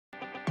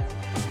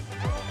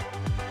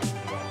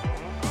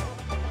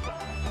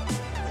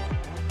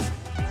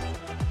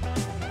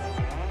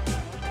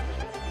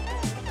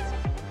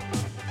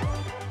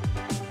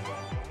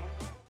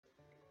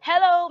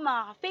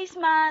mga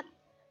ka-FaceMath!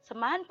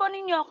 Samahan po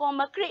ninyo akong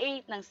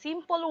mag-create ng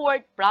simple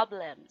word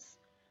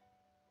problems.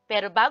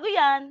 Pero bago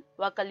yan,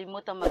 huwag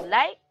kalimutang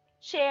mag-like,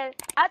 share,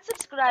 at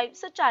subscribe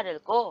sa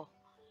channel ko.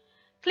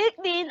 Click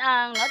din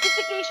ang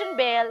notification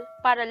bell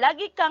para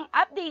lagi kang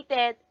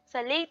updated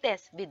sa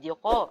latest video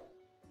ko.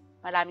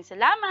 Maraming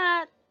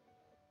salamat!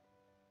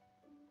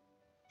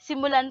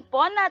 Simulan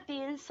po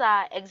natin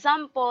sa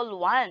example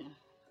 1.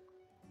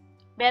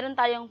 Meron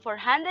tayong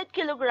 400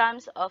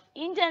 kilograms of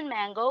Indian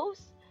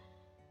mangoes,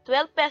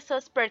 12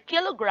 pesos per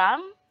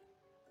kilogram,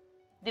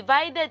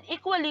 divided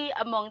equally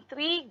among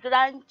 3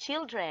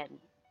 grandchildren.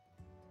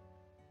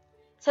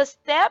 Sa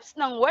steps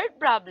ng word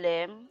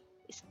problem,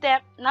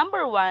 step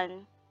number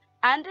 1,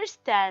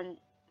 understand.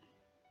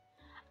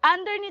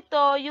 Under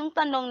nito yung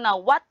tanong na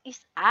what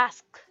is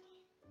asked.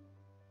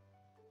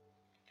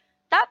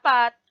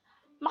 Dapat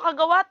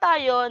makagawa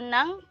tayo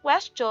ng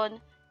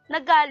question na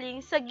galing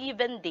sa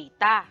given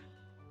data.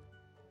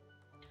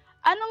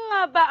 Ano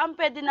nga ba ang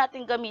pwede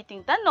nating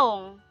gamiting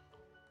tanong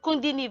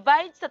kung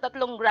dinivide sa 3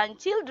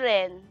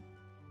 grandchildren?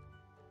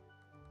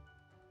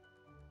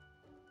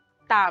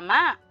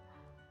 Tama!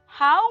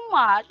 How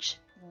much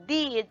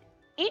did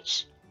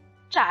each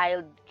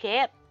child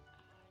get?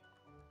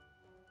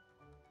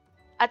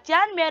 At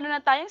yan, meron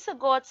na tayong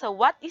sagot sa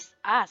what is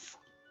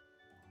asked.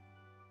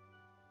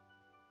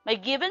 May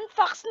given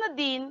facts na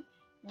din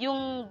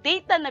yung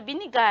data na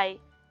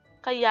binigay,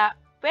 kaya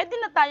pwede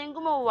na tayong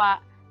gumawa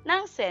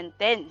ng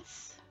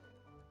sentence.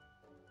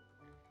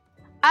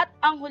 At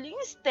ang huling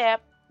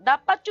step,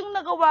 dapat yung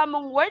nagawa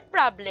mong word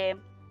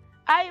problem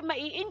ay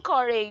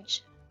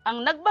mai-encourage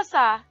ang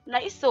nagbasa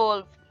na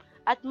isolve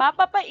at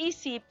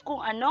mapapaisip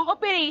kung anong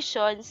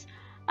operations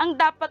ang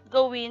dapat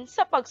gawin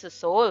sa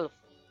pagsosolve.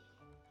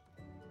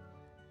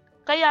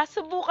 Kaya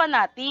subukan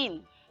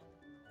natin.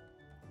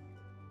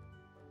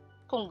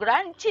 Kung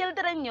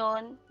grandchildren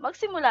yon,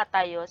 magsimula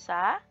tayo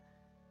sa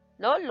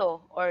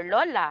lolo or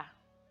lola.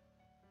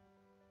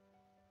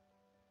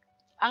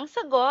 Ang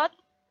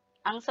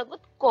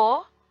sagot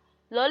ko,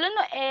 Lolo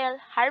Noel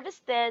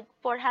harvested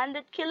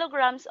 400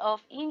 kilograms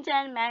of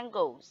Indian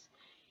mangoes.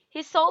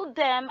 He sold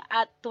them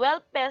at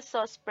 12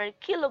 pesos per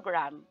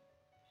kilogram.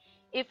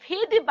 If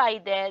he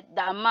divided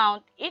the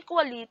amount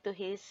equally to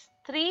his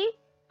 3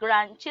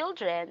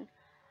 grandchildren,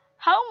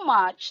 how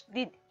much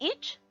did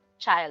each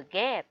child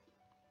get?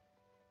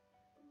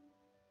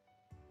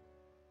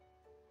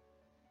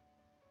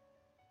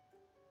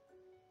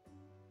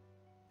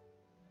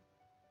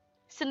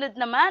 Sunod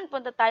naman,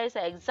 punta tayo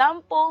sa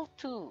example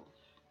 2.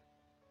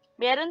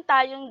 Meron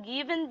tayong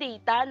given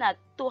data na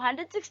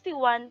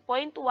 261.1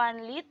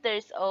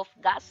 liters of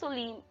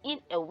gasoline in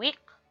a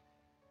week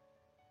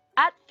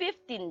at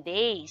 15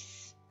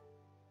 days.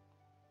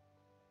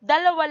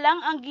 Dalawa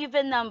lang ang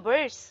given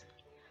numbers.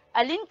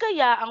 Alin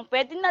kaya ang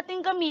pwede nating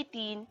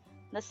gamitin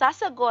na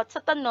sasagot sa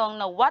tanong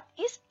na what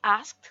is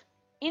asked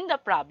in the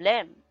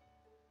problem?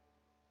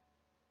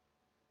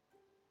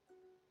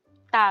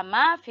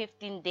 Tama,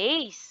 15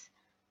 days.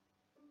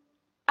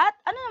 At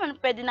ano naman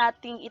pwede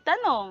nating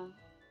itanong?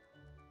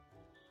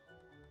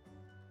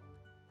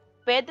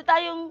 Pwede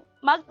tayong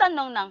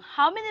magtanong ng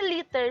how many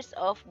liters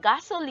of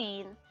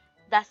gasoline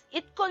does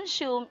it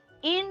consume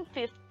in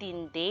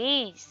 15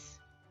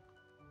 days?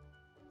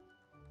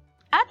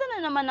 At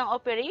ano naman ang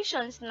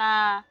operations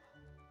na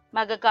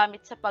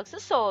magagamit sa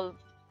pagsosolve?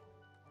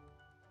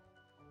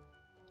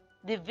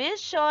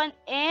 Division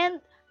and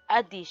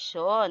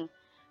addition.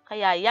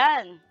 Kaya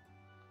yan,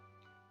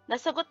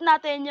 nasagot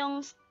natin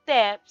yung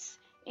steps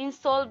in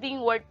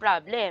solving word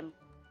problem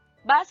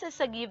base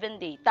sa given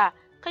data.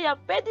 Kaya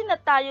pwede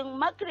na tayong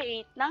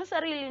mag-create ng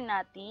sarili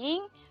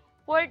nating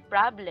word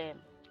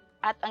problem.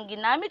 At ang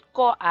ginamit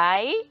ko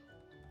ay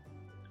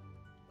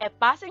a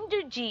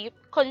passenger jeep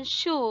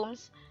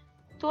consumes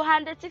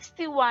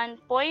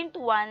 261.1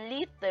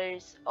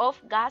 liters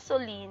of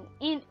gasoline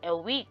in a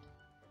week.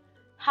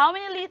 How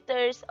many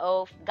liters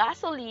of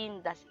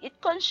gasoline does it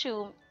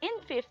consume in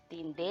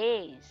 15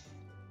 days?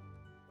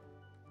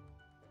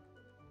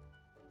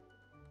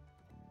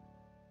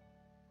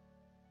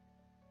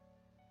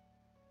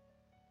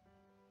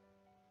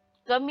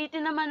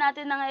 Gamitin naman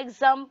natin ang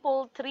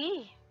example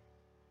 3.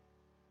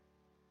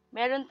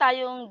 Meron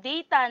tayong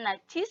data na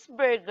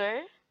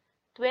cheeseburger,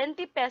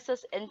 20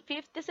 pesos and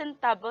 50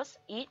 centavos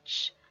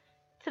each,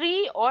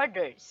 3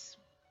 orders.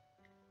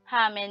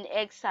 Ham and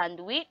egg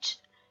sandwich,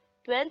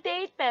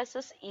 28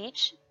 pesos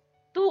each,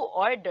 2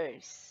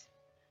 orders.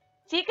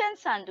 Chicken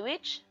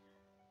sandwich,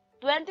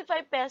 25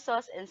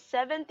 pesos and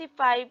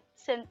 75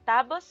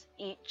 centavos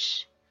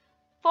each,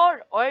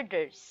 4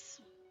 orders.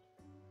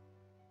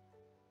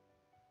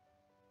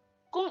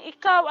 Kung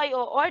ikaw ay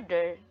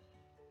o-order,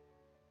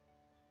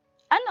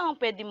 ano ang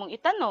pwede mong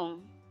itanong?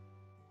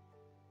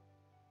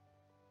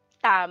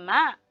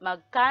 Tama,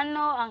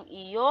 magkano ang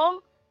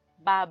iyong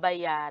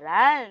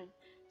babayaran?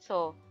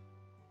 So,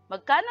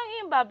 magkano ang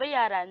iyong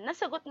babayaran?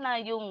 Nasagot na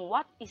yung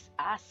what is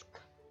asked.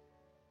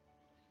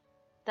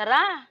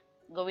 Tara,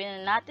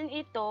 gawin na natin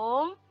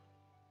itong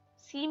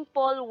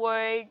simple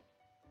word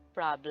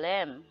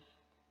problem.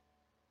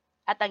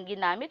 At ang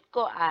ginamit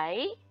ko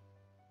ay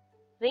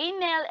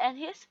Reynel and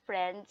his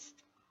friends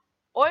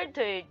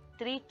ordered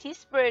 3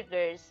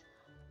 cheeseburgers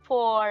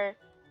for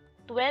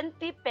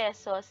 20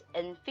 pesos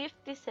and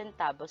 50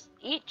 centavos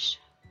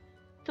each,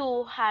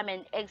 2 ham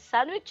and egg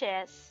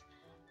sandwiches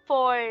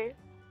for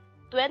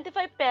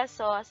 25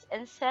 pesos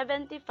and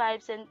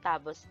 75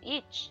 centavos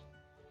each,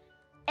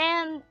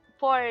 and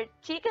 4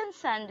 chicken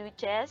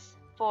sandwiches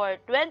for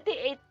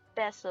 28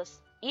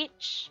 pesos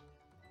each.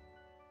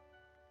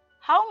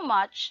 How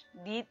much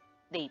did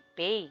they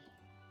pay?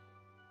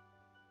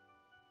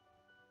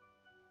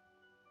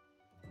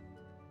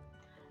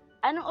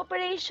 Anong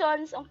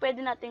operations ang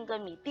pwede natin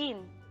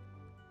gamitin?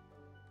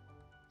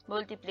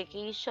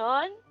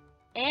 Multiplication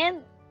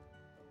and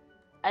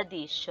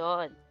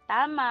addition.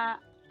 Tama.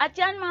 At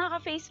yan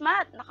mga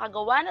ka-FaceMath,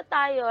 nakagawa na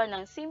tayo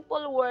ng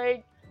simple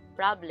word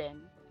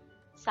problem.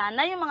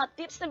 Sana yung mga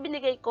tips na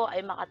binigay ko ay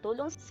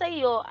makatulong sa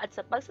iyo at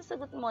sa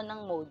pagsasagot mo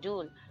ng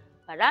module.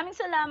 Maraming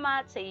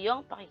salamat sa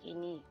iyong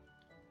pakikinig.